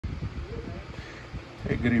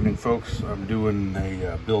Hey, good evening, folks. I'm doing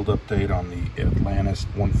a build update on the Atlantis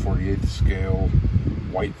 1/48 scale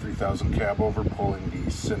white 3000 Cabover pulling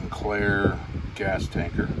the Sinclair gas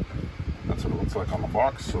tanker. That's what it looks like on the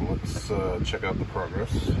box, so let's check out the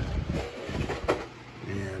progress.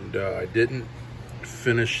 And I didn't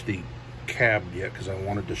finish the cab yet because I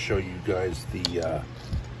wanted to show you guys the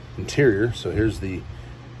interior. So here's the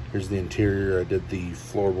interior. I did the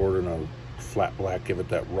floorboard in a flat black, give it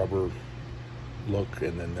that rubber look,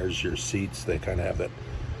 and then there's your seats. They kind of have that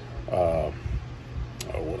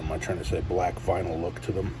what am I trying to say, black vinyl look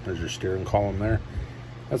to them. There's your steering column there.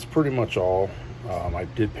 That's pretty much all. I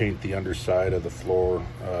did paint the underside of the floor.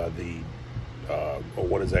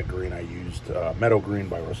 What is that green I used? Meadow green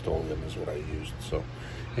by Rust-Oleum is what I used. So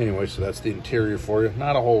anyway, so that's the interior for you.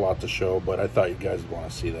 Not a whole lot to show, but I thought you guys would want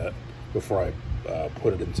to see that before I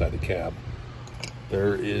put it inside the cab.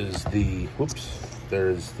 There is the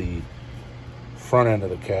there's the front end of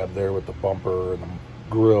the cab there with the bumper and the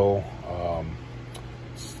grill.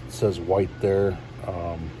 It says white there.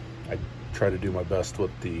 I try to do my best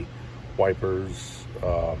with the wipers,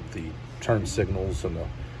 the turn signals, and the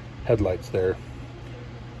headlights there.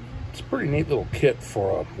 It's a pretty neat little kit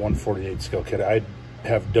for a 1/48 scale kit. I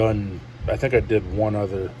think I did one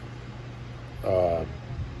other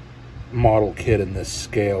model kit in this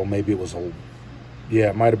scale. Maybe it was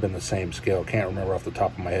it might have been the same scale. Can't remember off the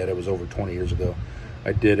top of my head. It was over 20 years ago.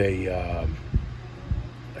 I did a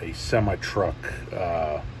semi-truck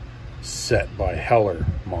set by Heller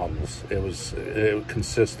models. It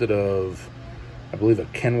consisted of, I believe, a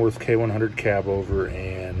Kenworth K100 Cabover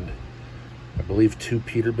and I believe 2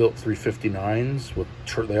 Peterbilt 359s.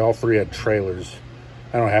 They all three had trailers.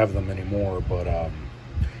 I don't have them anymore, but it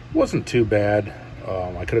wasn't too bad.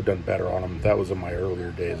 I could have done better on them. That was in my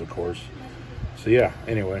earlier days, of course. So yeah,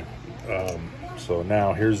 anyway, so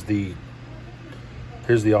now here's the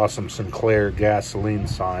awesome Sinclair gasoline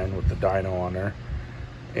sign with the dyno on there.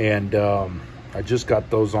 And I just got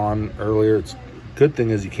those on earlier. It's good thing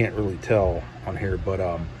is you can't really tell on here, but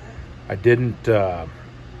I didn't,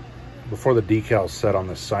 before the decals set on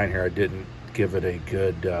this sign here, I didn't give it a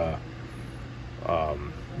good,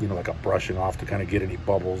 like a brushing off to kind of get any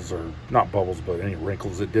bubbles, or not bubbles, but any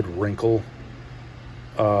wrinkles. It did wrinkle.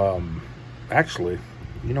 Actually,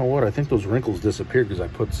 you know what? I think those wrinkles disappeared because I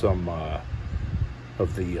put some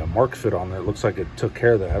of the Mark Fit on there. It looks like it took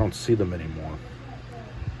care of that. I don't see them anymore.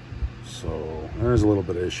 So there's a little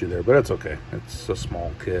bit of issue there, but it's okay. It's a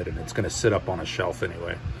small kit, and it's going to sit up on a shelf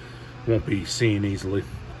anyway. Won't be seen easily.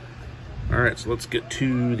 All right, so let's get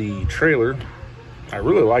to the trailer. I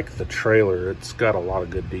really like the trailer. It's got a lot of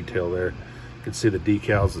good detail there. You can see the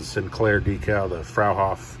decals, the Sinclair decal, the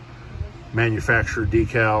Frauhof manufacturer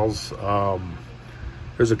decals.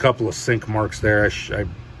 There's a couple of sink marks there.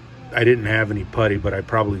 I didn't have any putty, but I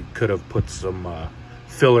probably could have put some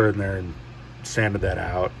filler in there and sanded that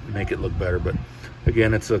out, make it look better. But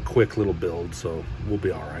again, it's a quick little build, so we'll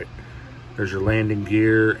be all right. There's your landing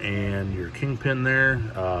gear and your kingpin there,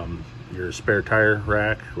 your spare tire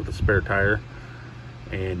rack with a spare tire,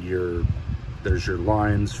 and there's your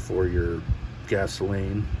lines for your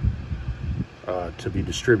gasoline to be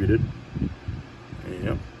distributed.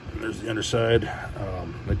 Yep, and there's the underside.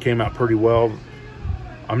 It came out pretty well.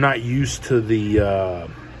 I'm not used to the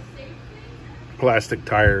plastic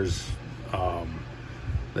tires.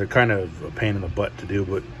 They're kind of a pain in the butt to do,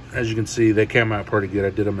 but as you can see, they came out pretty good.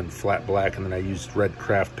 I did them in flat black, and then I used red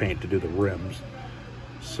craft paint to do the rims.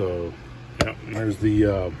 So, yeah, there's the.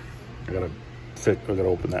 I gotta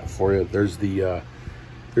open that for you. There's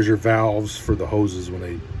your valves for the hoses when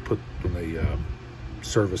they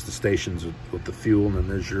service the stations with the fuel, and then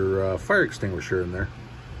there's your fire extinguisher in there.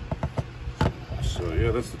 So yeah,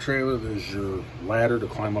 that's the trailer. There's your ladder to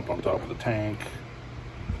climb up on top of the tank.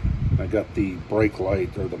 I got the brake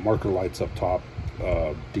light, or the marker lights up top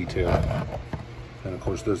detailed, and of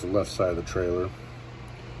course there's the left side of the trailer.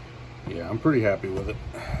 Yeah, I'm pretty happy with it.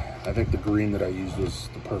 I think the green that I used was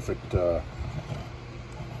the perfect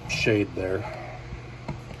shade there.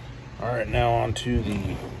 All right, now on to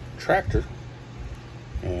the tractor.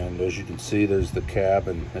 And as you can see, there's the cab,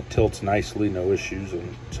 and it tilts nicely, no issues,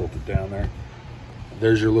 and tilt it down there.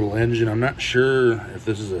 There's your little engine. I'm not sure if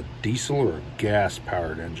this is a diesel or a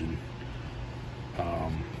gas-powered engine.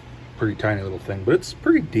 Pretty tiny little thing, but it's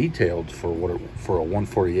pretty detailed for a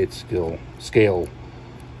 1/48 scale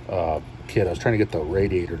kit. I was trying to get the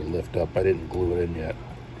radiator to lift up. I didn't glue it in yet,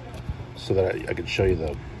 so that I could show you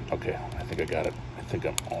the. Okay, I think I got it. I think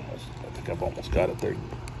I've almost got it there.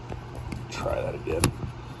 Try that again.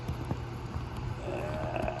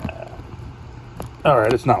 All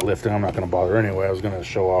right, it's not lifting. I'm not going to bother anyway. I was going to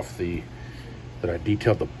show off the that I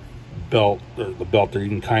detailed the belt, or the belt there. You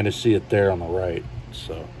can kind of see it there on the right.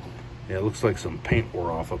 So yeah, it looks like some paint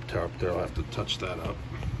wore off up top there. I'll have to touch that up.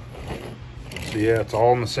 So yeah, it's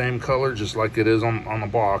all in the same color, just like it is on the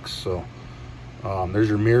box. So there's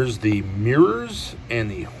your mirrors. The mirrors and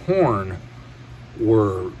the horn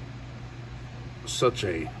were such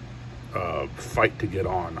a fight to get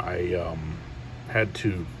on. I had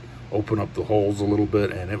to open up the holes a little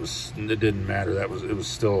bit, and it didn't matter. It was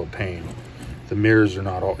still a pain. The mirrors are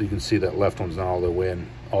not all, you can see that left one's not all the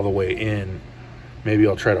way in. Maybe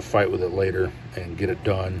I'll try to fight with it later and get it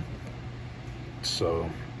done. So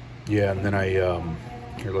yeah, and then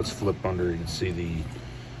here, let's flip under. You can see the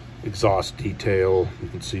exhaust detail. You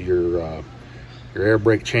can see your air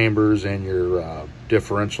brake chambers and your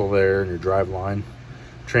differential there and your drive line.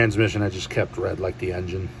 Transmission I just kept red like the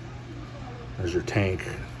engine. There's your tank.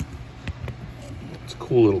 It's a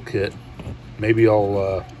cool little kit. Maybe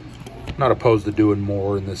I'll not opposed to doing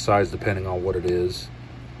more in this size depending on what it is.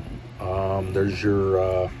 There's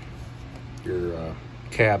your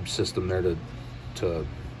cab system there to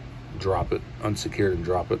drop it, unsecured and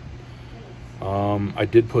drop it. I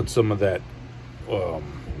did put some of that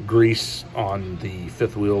grease on the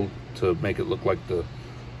fifth wheel to make it look like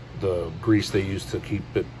the grease they used to keep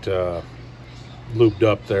it lubed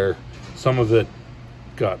up there. Some of it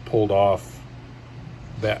got pulled off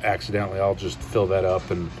that accidentally. I'll just fill that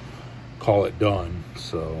up and call it done.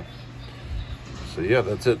 So yeah,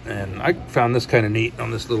 that's it. And I found this kind of neat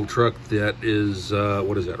on this little truck. That is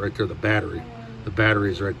what is that right there? The battery. The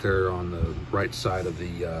battery is right there on the right side of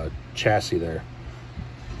the chassis there.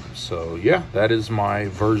 So yeah, that is my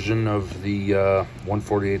version of the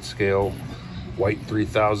 1/48 scale white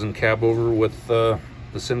 3000 Cabover with the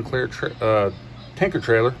Sinclair tanker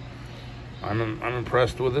trailer. I'm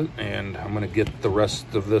impressed with it, and I'm gonna get the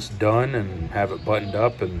rest of this done and have it buttoned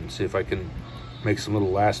up and see if I can make some little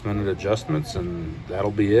last minute adjustments, and that'll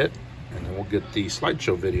be it. And then we'll get the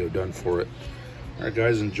slideshow video done for it. All right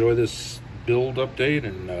guys, enjoy this build update,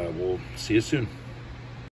 and we'll see you soon.